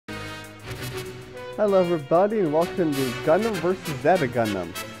Hello everybody and welcome to Gundam vs. Zeta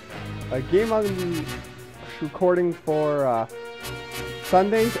Gundam. A game I'm going to be recording for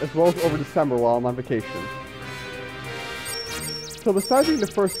Sundays as well as over December while I'm on vacation. So besides being the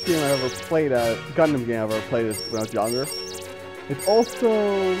first game I ever played, Gundam game I ever played when I was younger, it's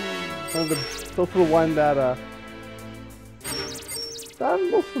also the one that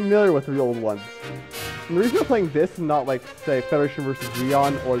I'm most familiar with the old ones. And the reason I'm playing this and not like, say, Federation vs.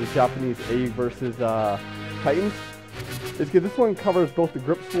 Zeon or the Japanese A vs. Titans is because this one covers both the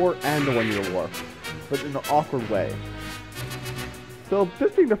Grips War and the 1 Year War, but in an awkward way. So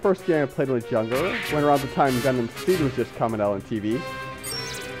this being the first game I played when I was younger, when around the time Gundam Seed was just coming out on TV,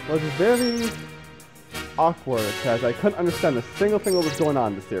 was very awkward because I couldn't understand a single thing that was going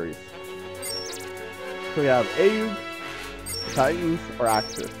on in the series. So we have AUG, Titans, or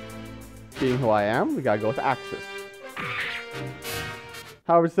Axis. Being who I am, we gotta go with Axis.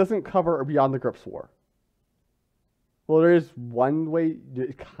 However, this doesn't cover Beyond the Grips War. Well, there is one way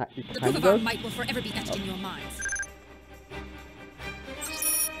it kind of does. The proof of our might will forever be etched in your minds.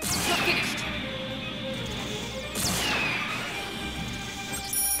 You're finished.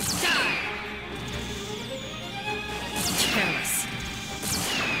 Die. Careless.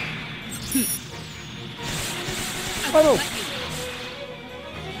 Oh no!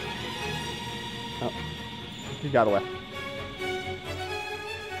 Oh, he got away.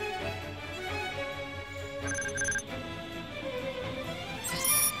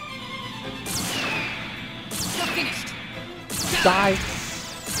 Die!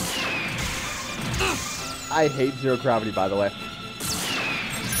 I hate zero gravity, by the way.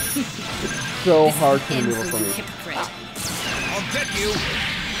 It's so hard to maneuver for me. I'll get you!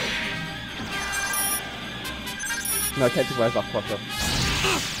 No, I can't take my eyes off Crusher.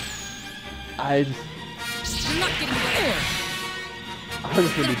 I'm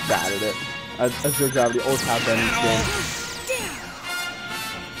just gonna be bad at it. As zero gravity always have been in this game.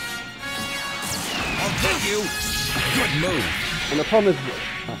 I'll get you! Good move! And the problem is,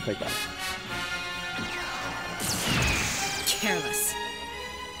 I'll take that. Careless.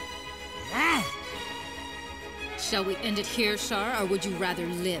 Shall we end it here, Char, or would you rather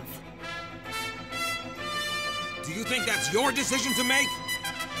live? Do you think that's your decision to make?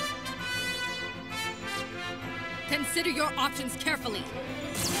 Consider your options carefully.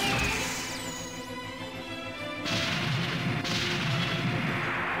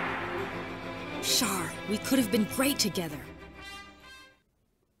 Char, we could have been great together.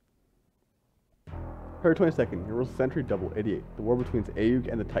 February 22nd, Heroes Century 88. The war between AUG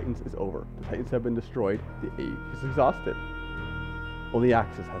and the Titans is over. The Titans have been destroyed. The AUG is exhausted. Only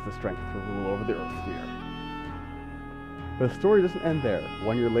Axis has the strength to rule over the Earth sphere. But the story doesn't end there.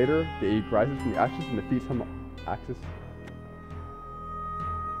 1 year later, the AUG rises from the ashes and defeats Axis.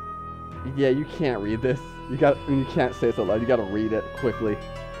 Yeah, you can't read this. You can't say it so loud. You gotta read it quickly.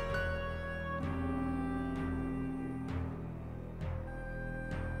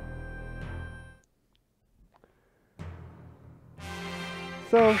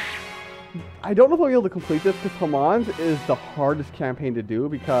 So, I don't know if I'll be able to complete this because Haman's is the hardest campaign to do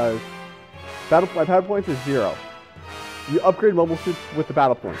because my battle points is 0. You upgrade mobile suits with the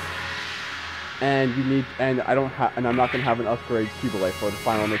battle points, and I'm not gonna have an upgrade Cubile for the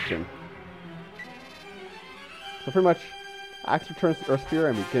final mission. So pretty much, Axis returns to Earth sphere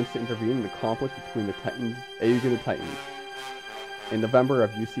and begins to intervene in the conflict between the Titans, AUG and the Titans, in November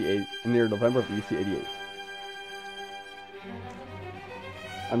of near November of UC 88.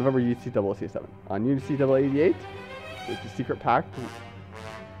 On November UC 007. On UC 88, it's a secret pact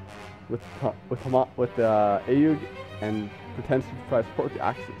with AUG and pretends to try to support the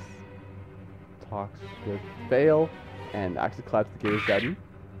Axis. Talks with fail, and Axis collapses the gate of Zedden.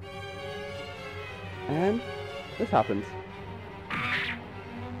 And this happens.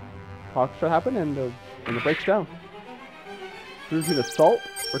 Talks should happen, and it breaks down. Choose between assault,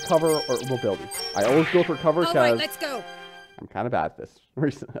 recover, or mobility. I always go for recover because Alright, let's go. I'm kind of bad at this.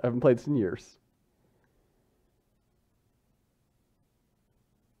 Recently, I haven't played this in years.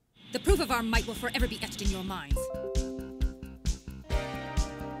 The proof of our might will forever be etched in your minds.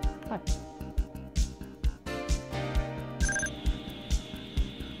 Hi.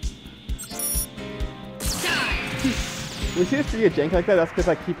 When you see this video jank like that, that's because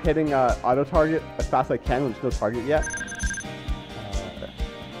I keep hitting auto target as fast as I can when there's no target yet.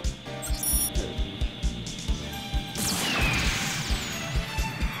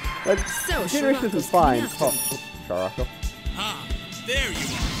 But So, generation is fine. Sharako. Ah, there you are.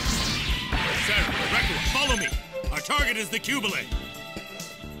 Sarah, Rekua, follow me. Our target is the Cubile.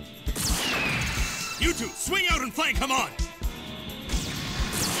 You two, swing out and flank, come on.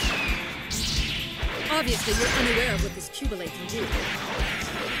 Obviously, you're unaware of what this Cubalate can do. Very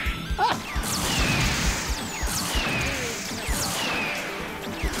impressive.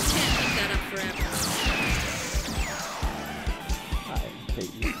 But you can't keep that up forever. I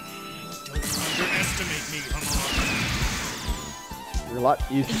hate you. Don't underestimate me, Haman. You're a lot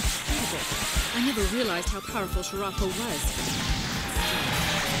easier. Incredible. I never realized how powerful Shirako was.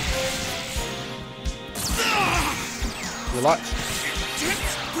 You're a lot.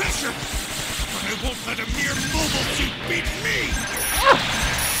 Intense pressure! But I won't let a mere mobile suit beat me!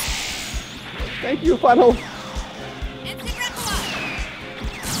 Thank you, Funnel. Instant Repoa!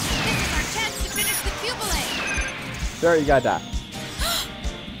 This is our chance to finish the Cubalate! There, you got that.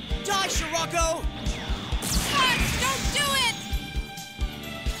 Die, Shirako! Fox, don't do it!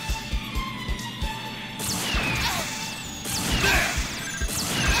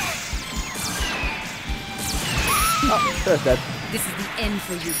 Oh, there's that. This is the end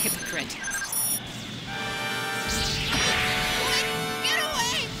for you, hypocrite. Get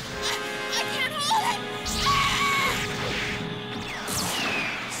away! I can't hold it!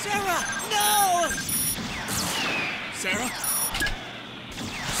 Sarah, no! Sarah?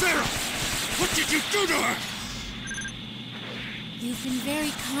 Sarah! What did you do to her? You've been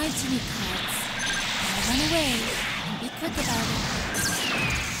very kind to me, Cats. Now run away and be quick about it.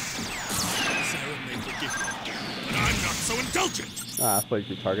 Sarah may forgive you, but I'm not so indulgent! Ah, that's what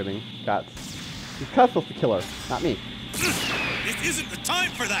you're targeting. Cats. These cats supposed to kill her, not me. This isn't the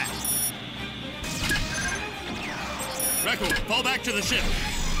time for that! Reku, fall back to the ship.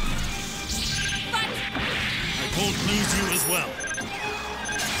 But, I won't lose you as well.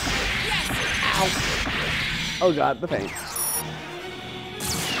 yes! Ow. Oh god, the pain.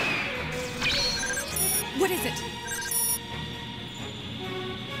 What is it?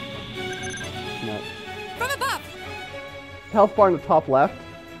 No. From above! Health bar in the top left.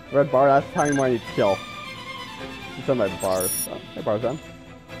 Red bar, that's telling me where I need to kill. It's done by bars. Oh, hey, bars done.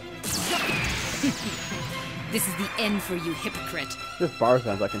 This is the end for you, hypocrite. Just bars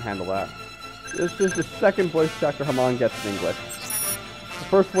done, so I can handle that. This is the second voice actor Haman gets in English. The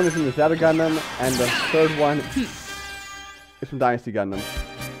first one is in the Zeta Gundam, and the third one is from Dynasty Gundam.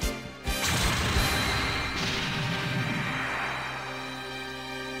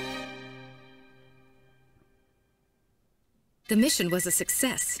 The mission was a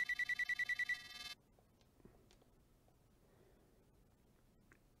success.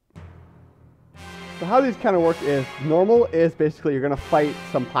 So how these kind of work is, normal is basically you're going to fight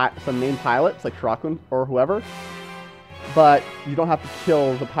some main pilots, like Shirako or whoever, but you don't have to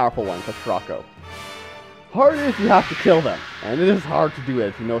kill the powerful ones, like Shirako. Hard is you have to kill them, and it is hard to do it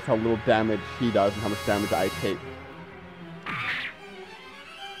if you notice how little damage he does and how much damage I take.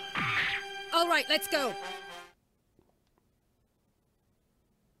 All right, let's go.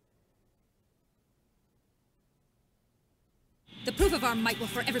 The proof of our might will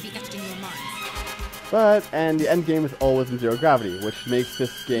forever be etched in your minds. And the end game is always in zero gravity, which makes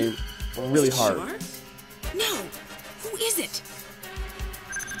this game really Is it hard. Shar? No! Who is it?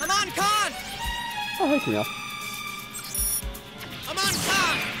 Haman Khan! Oh, hey, Camille. Haman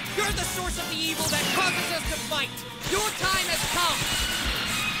Khan! You're the source of the evil that causes us to fight! Your time has come!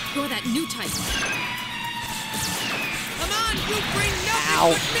 You're that new type. Haman, you bring nothing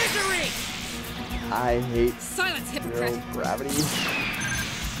Ow. but misery! I hate Silence, zero hypocrite. gravity.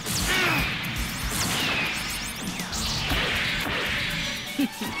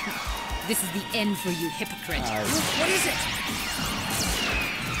 This is the end for you, hypocrite. What is it?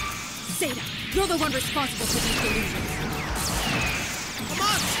 Zeta, you're the one responsible for these delusions.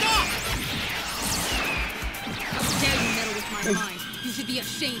 Haman, stop! How dare you meddle with my mind? You should be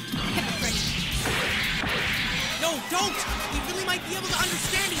ashamed, hypocrite. No, don't! We really might be able to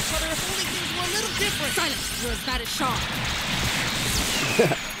understand each other if only things were a little different! Silence, you're as bad as Shar.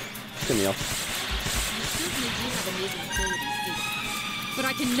 Camille. You certainly do have amazing abilities, Zeta. But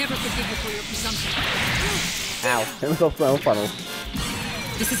I can never forgive you for your presumption. Ow. Hit myself with my own funnel.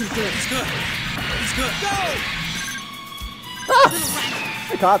 This isn't good. He's good. He's good. Go! Little rat.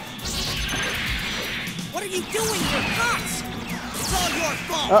 Hey, Cots. What are you doing here, Cots? It's all your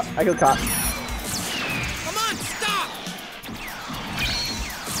fault! Oh, I killed Cots. Come on, stop!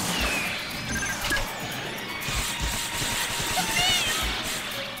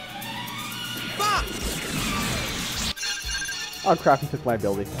 Fuck! Oh crap, he took my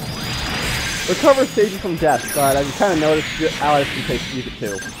ability. Recover stages from death, but as you kind of noticed, your allies can use it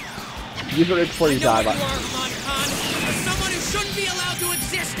too. Use it right before you I know die, what but... you are, Haman Khan. You're someone who shouldn't be allowed to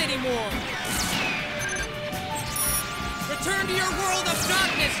exist anymore. Return to your world of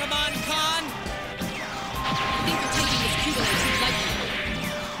darkness, Haman Khan. I think you're taking this Cubalate too lightly.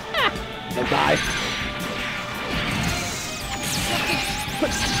 Don't die.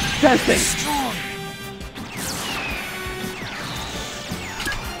 Dancing! Strong.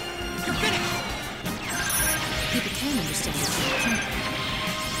 You're finished. People can understand it, can't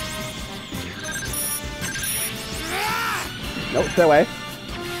they? Nope, stay away.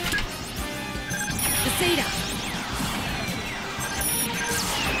 The Zeta!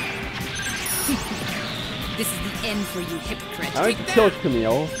 This is the end for you, hypocrite. I like to kill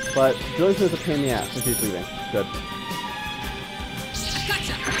Camille, but Julian is a pain in the ass since he's leaving. Good.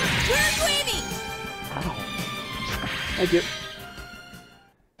 Gotcha! Where are you aiming? Ow. Thank you.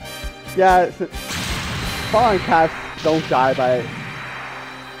 Yeah, falling cats don't die by...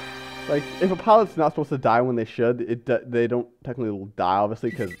 Like, if a pilot's not supposed to die when they should, they don't technically die, obviously,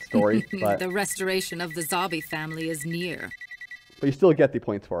 because it's story, but... The restoration of the zombie family is near. But you still get the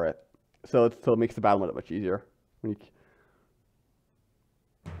points for it. So it makes the battle mode much easier.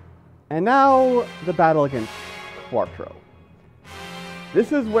 And now, the battle against Quartro.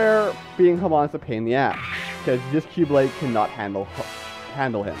 This is where being Haman is a pain in the ass, because this Q-Blade cannot handle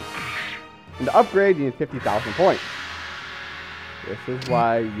him. And to upgrade, you need 50,000 points. This is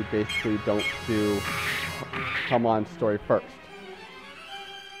why you basically don't do Haman's story first.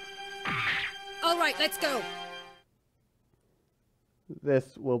 Alright, let's go!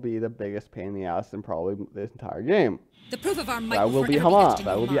 This will be the biggest pain in the ass in probably this entire game. The proof of our might That will be forever etched Haman. in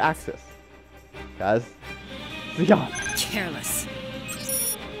That your will be minds. Axis. Guys, Zeon. Careless.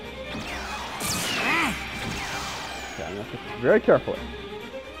 Okay, I'm gonna pick very carefully.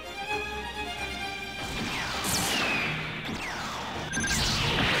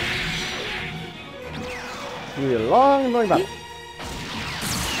 It's gonna be a long, annoying battle.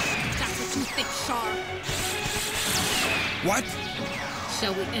 That's what you think, Char. What?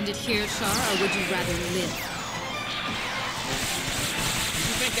 Shall we end it here, Char, or would you rather live?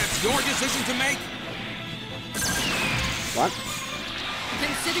 You think that's your decision to make? What?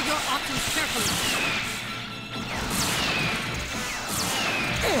 Consider your options carefully.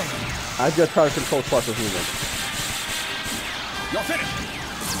 I'm gonna try to control Sparkle's movement. You're finished.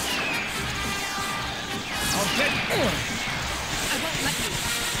 I'll get... I won't let you.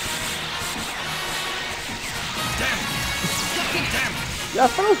 Damn it. You're finished. Damn it. Yeah,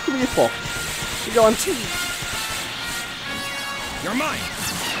 Funnel's pretty useful. Keep going. You're mine.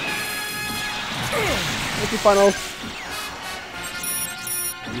 Thank you, Funnels.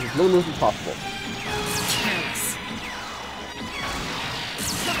 Use no moves as possible. Careless.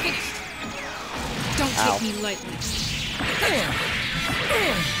 You're finished. Don't Ow. take me lightly.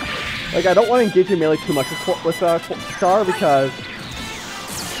 Like, I don't want to engage in melee too much with Char because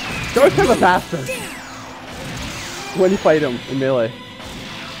Char's kind of a bastard when you fight him in melee.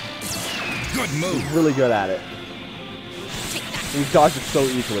 Good move. He's really good at it. Take that. And he dodges so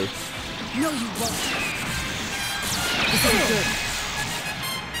easily. No, you won't. This isn't good.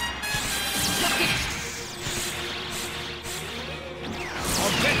 You're finished.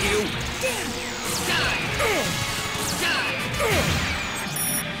 I'll get you. Die.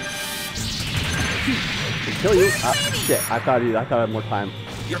 Kill you. Shit, I thought I had more time.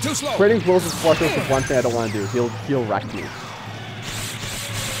 You're too slow. Creating blows with Sparkles is one thing I don't want to do. He'll wreck me.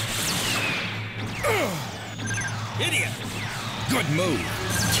 Idiot. Good move.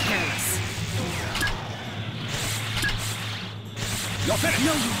 Careless. You're finished.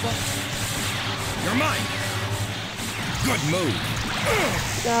 No, you won't. You're mine. Good move.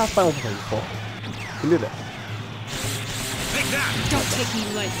 Yeah, Finals is useful. Can do this. Take that. Don't take me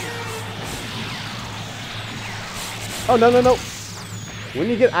lightly. Oh, no. When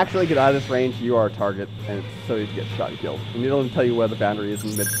you actually get out of this range, you are a target, and it's so easy to get shot and killed. And it doesn't tell you where the boundary is in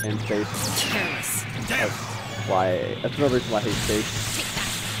space. Careless. Damn. That's another reason why I hate space. Take that.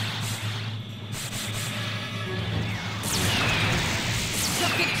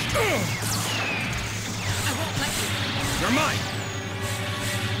 You're finished. I won't let you. You're mine.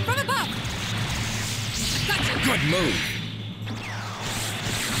 From above. Gotcha. Good move.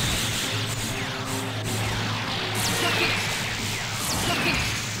 You're finished. You're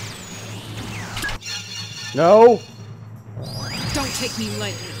finished. No! Don't take me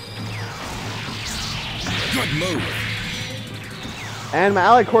lightly. Good move. And my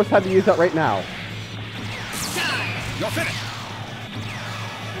ally, of course, had to use that right now. Die. You're finished.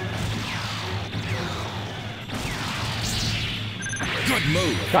 Good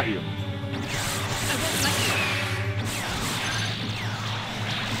move. Got you. I won't let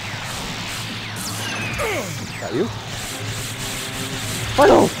you. Got you.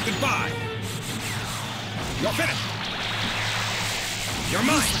 Final! Goodbye. You're finished. You're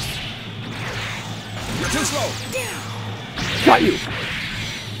mine. You're too slow. Got you!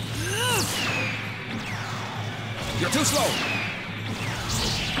 You're too slow.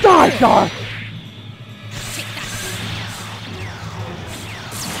 Die, Char! Take that.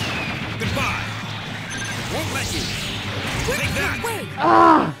 Goodbye. Won't let you. Take that. Wait.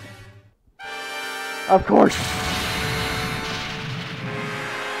 Ah! Of course.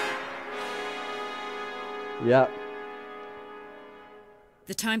 Yep.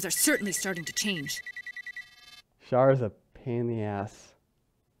 The times are certainly starting to change. Char is a pain in the ass.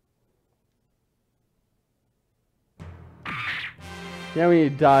 Yeah, when you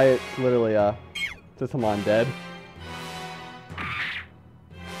die, it's literally, just Haman dead.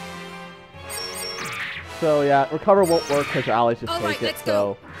 So, yeah, recover won't work because your allies just take it,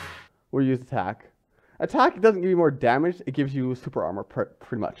 so we'll use attack. Attack doesn't give you more damage, it gives you super armor,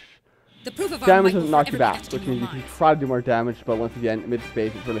 pretty much. The proof of our Damage might doesn't will knock you forever be back, etched in which your means you can minds. try to do more damage, but once again,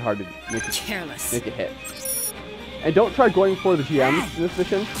 mid-space, it's really hard to make it hit. And don't try going for the GMs in this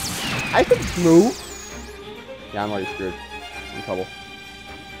mission. I think move. Yeah, I'm already screwed. I'm in trouble.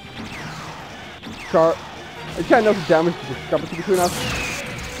 Char, you kind of know the damage discrepancy between us.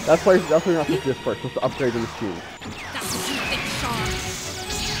 That's why you're not supposed to do this first. You're supposed to upgrade the machine. That's what you think, Char.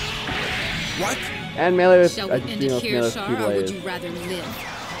 What? And melee with Shall we end it here, Char, or would you rather live?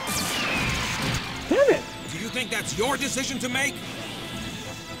 Damn it! Do you think that's your decision to make?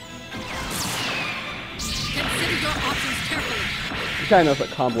 Consider your options carefully. You kind of know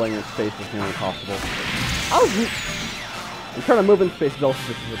that comboing in space is nearly impossible. I'm trying to move in space, but also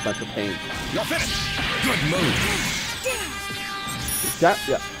this is a bunch of pain. You're finished. Good move.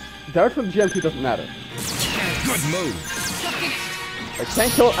 Damage from the GM2 doesn't matter. Good move. You're finished. If I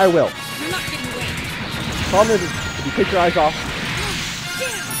can't kill it, I will. You're not getting away. Problem is, if you take your eyes off,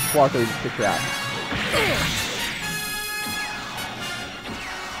 Walker, you just kick your ass.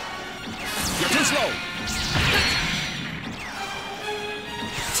 You're too slow.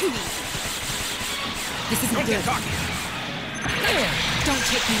 Too easy. This isn't Don't good. get cocky. Don't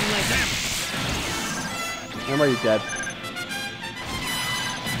take me lightly. Remember, you're dead.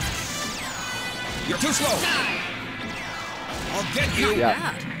 You're too slow. I'll get you. Yeah.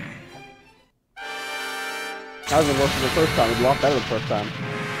 Bad. That was worse than the first time. It was a lot better than the first time.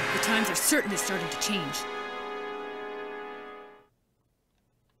 The times are certainly starting to change.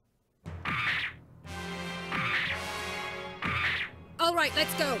 All right,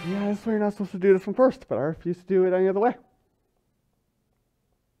 let's go. Yeah, that's why you're not supposed to do this one first, but I refuse to do it any other way.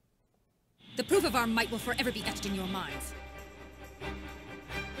 The proof of our might will forever be etched in your minds.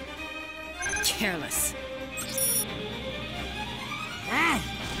 Careless.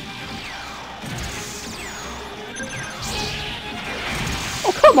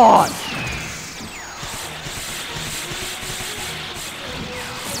 Oh, come on!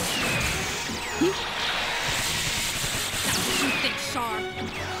 That's what you think, Char.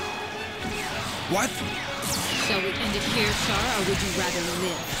 What? Shall we end it here, Char, or would you rather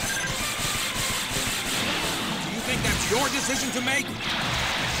live? Do you think that's your decision to make?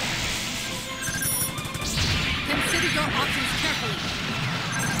 Consider your options carefully.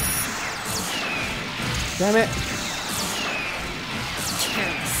 Damn it!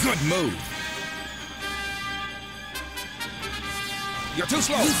 Careless. Good move. You're too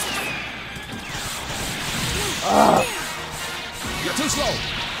slow. You're too slow.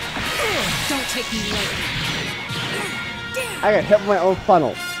 Don't take me lightly. I got hit with my own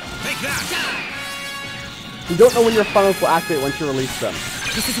funnel. Take that. You don't know when your funnels will activate once you release them.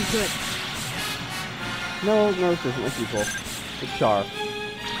 This isn't good. No, this isn't like usual. It's Char.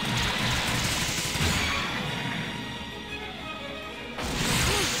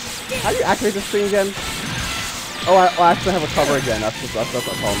 How do you activate this thing again? Oh, I actually have a cover again. That's what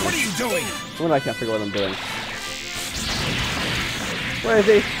problem What is. are you doing? When I can't figure what I'm doing. Where is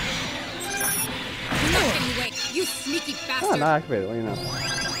he? You're not getting away, you sneaky Oh, bastard. not activated. What do you know?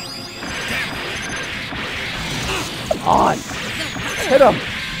 Come on! Hit him!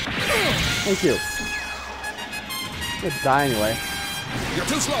 Thank you. I'm gonna die anyway. You're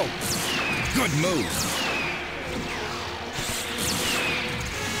too slow. Good move.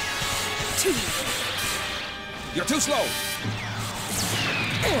 Too easy. You're too slow.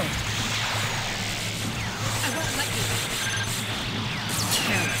 I won't let you.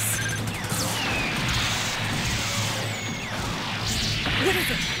 Careless. What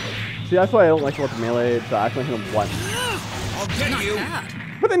is it? See, that's why I don't like about the melee. It's I can hit him once. I'll get Not you. bad.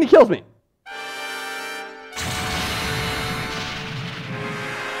 But then he kills me!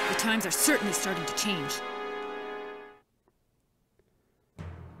 The times are certainly starting to change.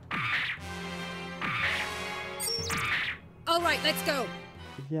 All right, let's go.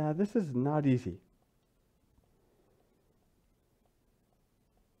 Yeah, this is not easy.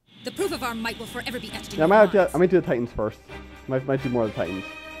 The proof of our might will forever be etched in Yeah, your minds. I might do the Titans first. Might do more of the Titans.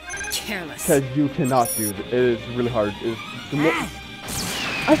 Careless. Because you cannot do it. It is really hard.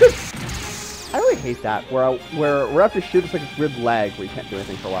 I really hate that, where we have to shoot, it's like a weird lag where you can't do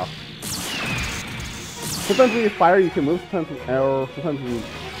anything for a while. Sometimes when you fire, you can move, sometimes you...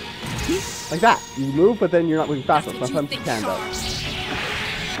 Like that. You move, but then you're not moving fast enough. Sometimes you can, though.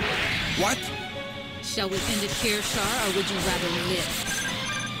 What? Shall we end it here, Char, or would you rather live?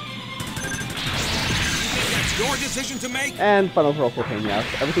 That's your decision to make? And funnels are also pain in the ass.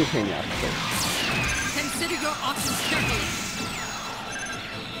 Everything's pain in the ass. So. Consider your options carefully.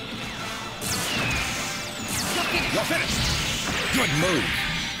 You're finished. Good move.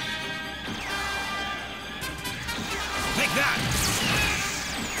 Take that.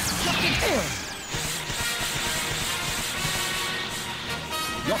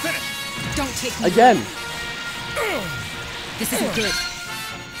 You're finished. Don't take me. Again. This isn't good.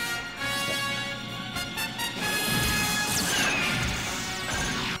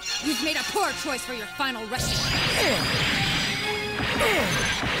 You've made a poor choice for your final rescue.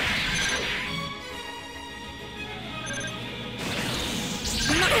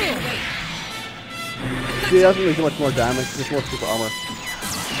 You're not getting away. He doesn't really do much more damage, just more super armor.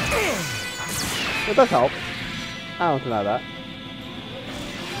 It does help. I don't deny that.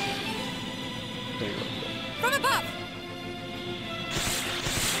 From above!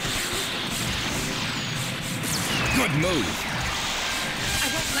 Good move. I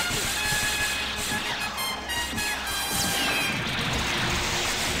won't let you.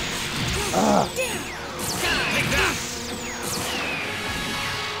 Take that.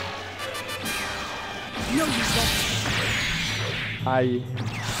 No, you won't. I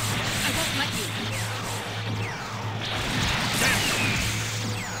won't let you.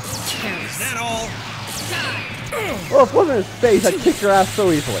 Careless. Is that all? well, if it wasn't his face, I'd kick your ass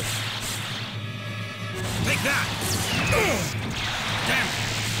so easily. Take that. Damn it.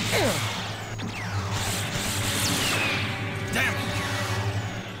 Damn it.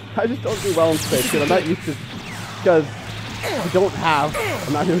 I just don't do well in space because I'm not used to. Because I don't have.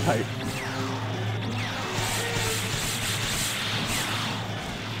 I'm not new type.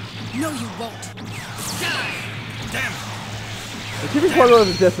 No, you won't. Damn it. The keeping quarter of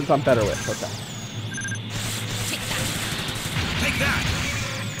the distance, I'm better with. Okay. Take that.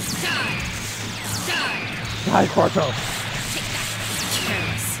 Die, Quarto.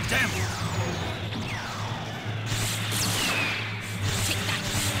 Careless. Damn it.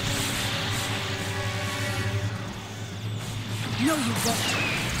 No, you won't.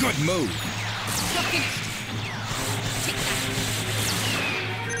 Good move. You're finished. Take that.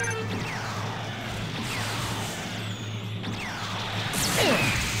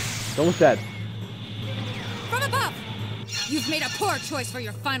 It's almost dead. From above! You've made a poor choice for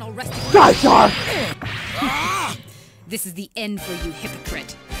your final resting. Die, Char! Ah! This is the end for you,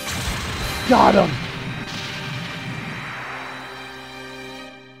 hypocrite. Got him!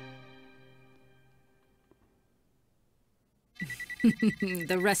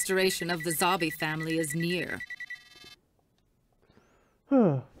 The restoration of the Zabi family is near.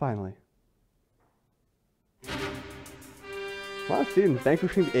 Finally. Last season,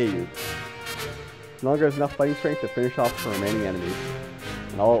 vanquishing the AU. No longer has enough fighting strength to finish off the remaining enemies.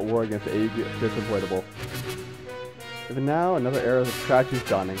 And all at war against the AU appears unavoidable. Even now, another era of tragedy is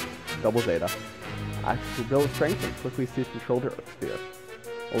dawning. Double Zeta. Acts to build strength and quickly seize control of the Earth sphere.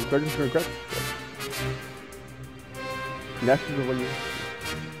 Old grudges and regrets. Next is the one you...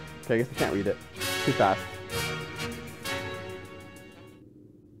 Okay, I guess I can't read it. Too fast.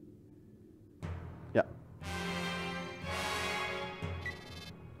 Yeah.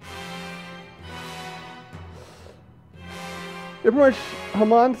 Pretty much,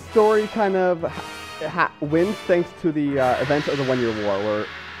 Haman's story kind of wins thanks to the events of the 1 Year War, where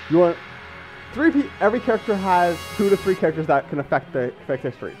you want every character has 2 to 3 characters that can affect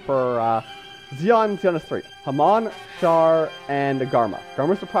history. For Zeon is 3. Haman, Char, and Garma.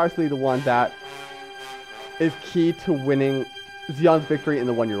 Garma's surprisingly the one that is key to winning Zeon's victory in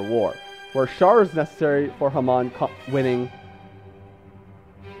the 1 Year War, where Char is necessary for Haman conquering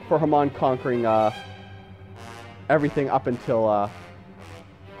everything up until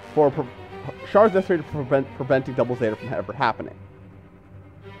Char is necessary to preventing Double Zeta from ever happening.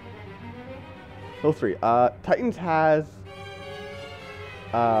 Those 3. Titans has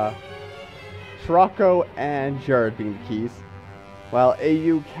Shirako and Jared being the keys, while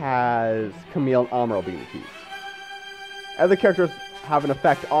AU has Camille and Amuro being the keys. Other characters have an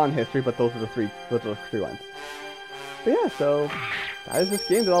effect on history, but those are the 3 ones. But yeah, so that is this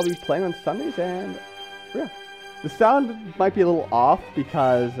game that I'll be playing on Sundays, and yeah. The sound might be a little off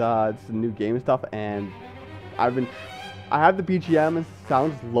because it's the new game stuff, and I have the BGM and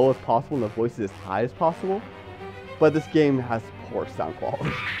sound as low as possible and the voices as high as possible, but this game has poor sound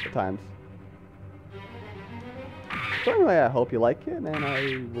quality at times. So anyway, I hope you like it, and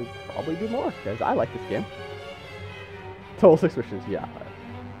I will probably do more, because I like this game. Total 6 missions, yeah.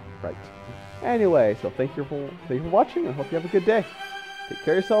 Right. Anyway, so thank you for watching, and I hope you have a good day. Take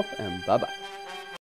care of yourself, and bye-bye.